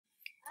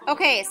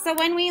Okay, so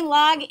when we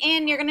log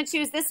in, you're going to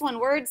choose this one,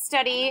 Word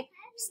Study,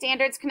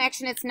 Standards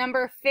Connection. It's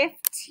number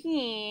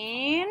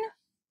 15.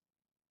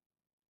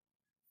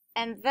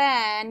 And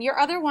then your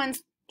other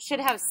ones should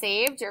have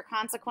saved, your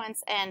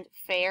consequence and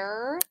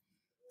fair.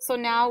 So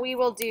now we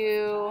will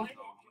do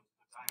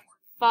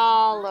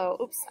follow.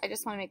 Oops, I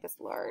just want to make this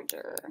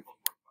larger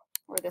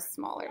or this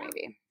smaller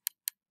maybe.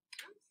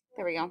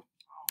 There we go.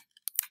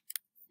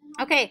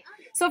 Okay,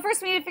 so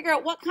first we need to figure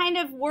out what kind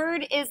of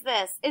word is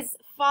this. Is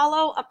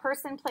follow a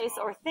person, place,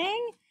 or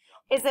thing?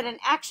 Is it an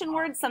action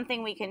word,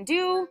 something we can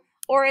do?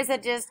 Or is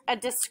it just a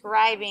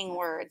describing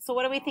word? So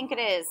what do we think it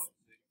is?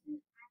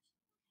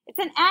 It's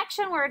an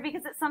action word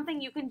because it's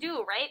something you can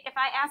do, right? If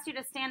I asked you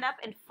to stand up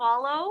and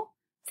follow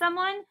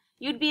someone,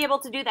 you'd be able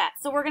to do that.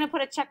 So we're going to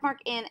put a check mark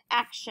in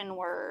action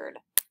word.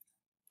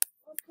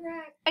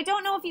 Correct. I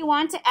don't know if you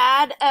want to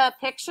add a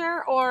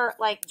picture or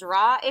like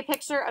draw a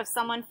picture of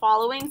someone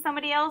following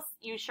somebody else.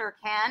 You sure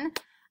can.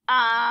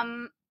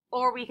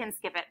 Or we can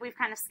skip it. We've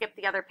kind of skipped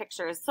the other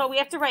pictures. So we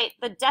have to write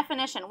the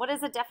definition. What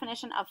is the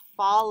definition of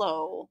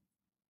follow?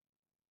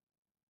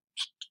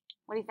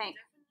 What do you think?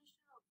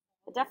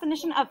 The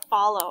definition of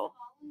follow.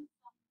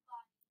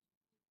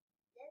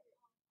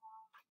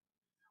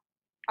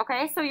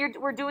 Okay, so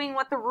we're doing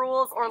what the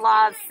rules or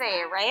laws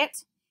say, right?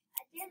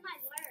 I did my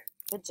work.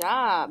 Good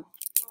job.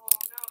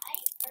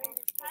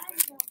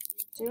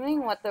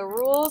 Doing what the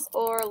rules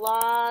or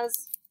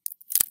laws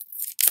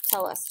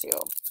tell us to.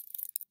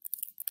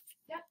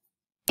 Yep.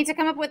 Need to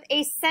come up with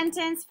a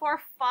sentence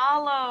for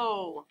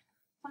follow.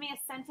 Tell me a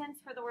sentence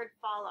for the word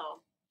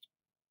follow.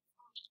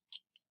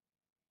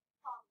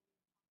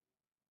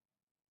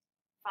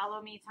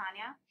 Follow me,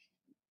 Tanya.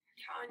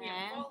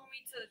 Follow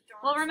me to the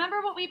dark well,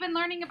 remember what we've been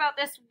learning about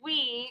this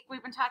week?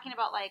 We've been talking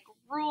about like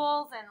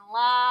rules and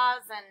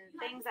laws and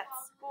things at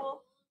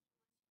school.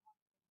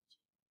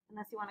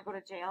 Unless you want to go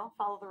to jail.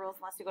 Follow the rules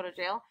unless you go to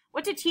jail.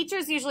 What do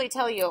teachers usually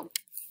tell you?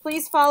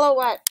 Please follow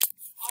what?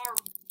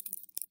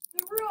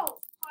 The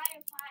rules.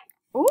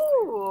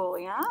 Ooh,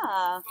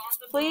 yeah.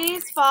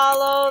 Please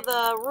follow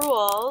the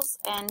rules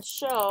and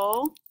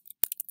show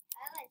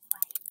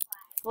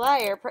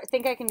flyer.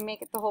 Think I can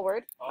make it the whole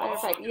word?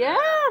 Flyer. Yeah,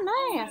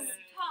 nice.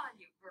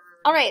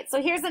 All right,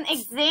 so here's an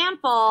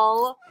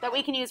example that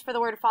we can use for the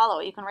word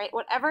follow. You can write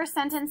whatever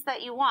sentence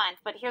that you want,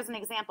 but here's an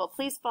example.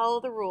 Please follow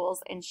the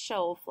rules and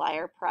show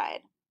flyer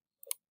pride.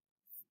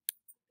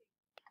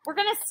 We're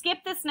going to skip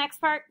this next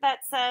part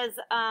that says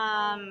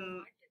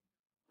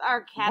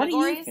our categories.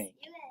 What do you think?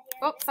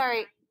 Oh,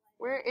 sorry.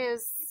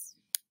 Where's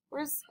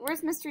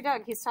Mystery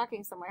Doug? He's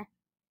talking somewhere.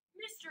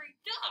 Mystery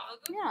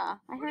Doug? Yeah,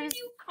 Where did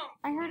you come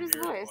from? I heard his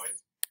voice.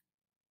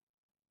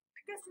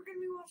 I guess we're going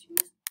to be watching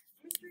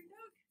Mystery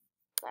Doug.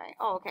 Sorry.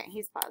 Oh, okay.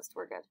 He's paused.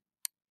 We're good.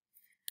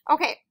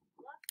 Okay.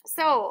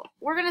 So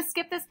we're going to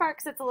skip this part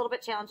because it's a little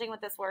bit challenging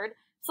with this word.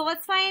 So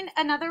let's find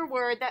another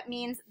word that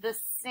means the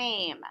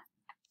same.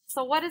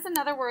 So what is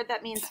another word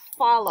that means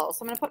follow?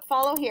 So I'm going to put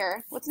follow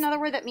here. What's another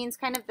word that means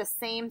kind of the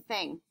same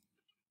thing?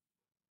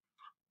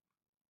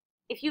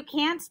 If you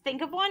can't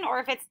think of one or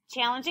if it's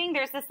challenging,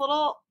 there's this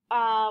little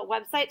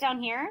website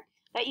down here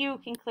that you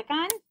can click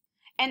on.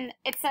 And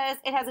it says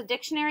it has a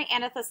dictionary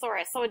and a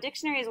thesaurus. So a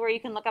dictionary is where you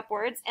can look up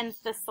words, and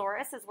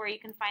thesaurus is where you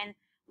can find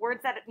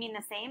words that mean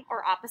the same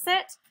or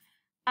opposite.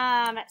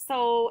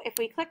 So if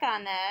we click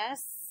on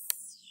this,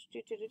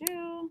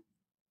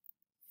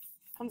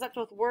 comes up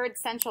with word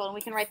central, and we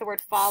can write the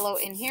word follow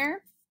in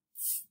here.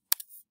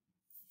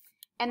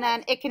 And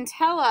then it can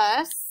tell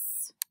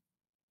us,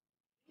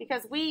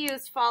 because we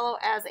used follow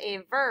as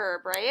a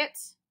verb, right?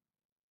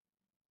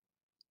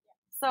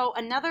 So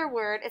another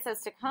word, it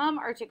says to come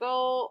or to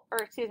go, or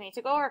excuse me,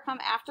 to go or come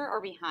after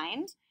or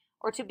behind,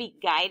 or to be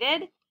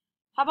guided.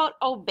 How about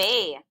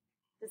obey?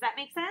 Does that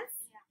make sense?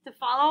 Yeah. To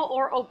follow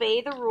or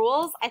obey the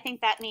rules, I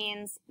think that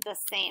means the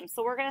same.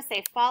 So we're going to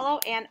say follow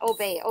and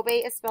obey.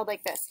 Obey is spelled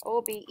like this,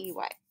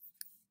 O-B-E-Y.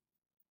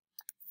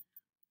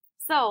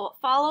 So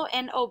follow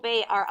and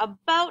obey are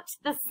about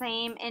the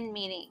same in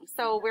meaning.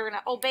 So we're going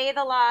to obey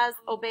the laws,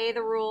 obey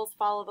the rules,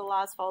 follow the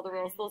laws, follow the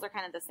rules. Those are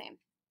kind of the same.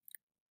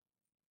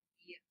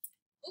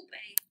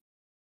 Obey.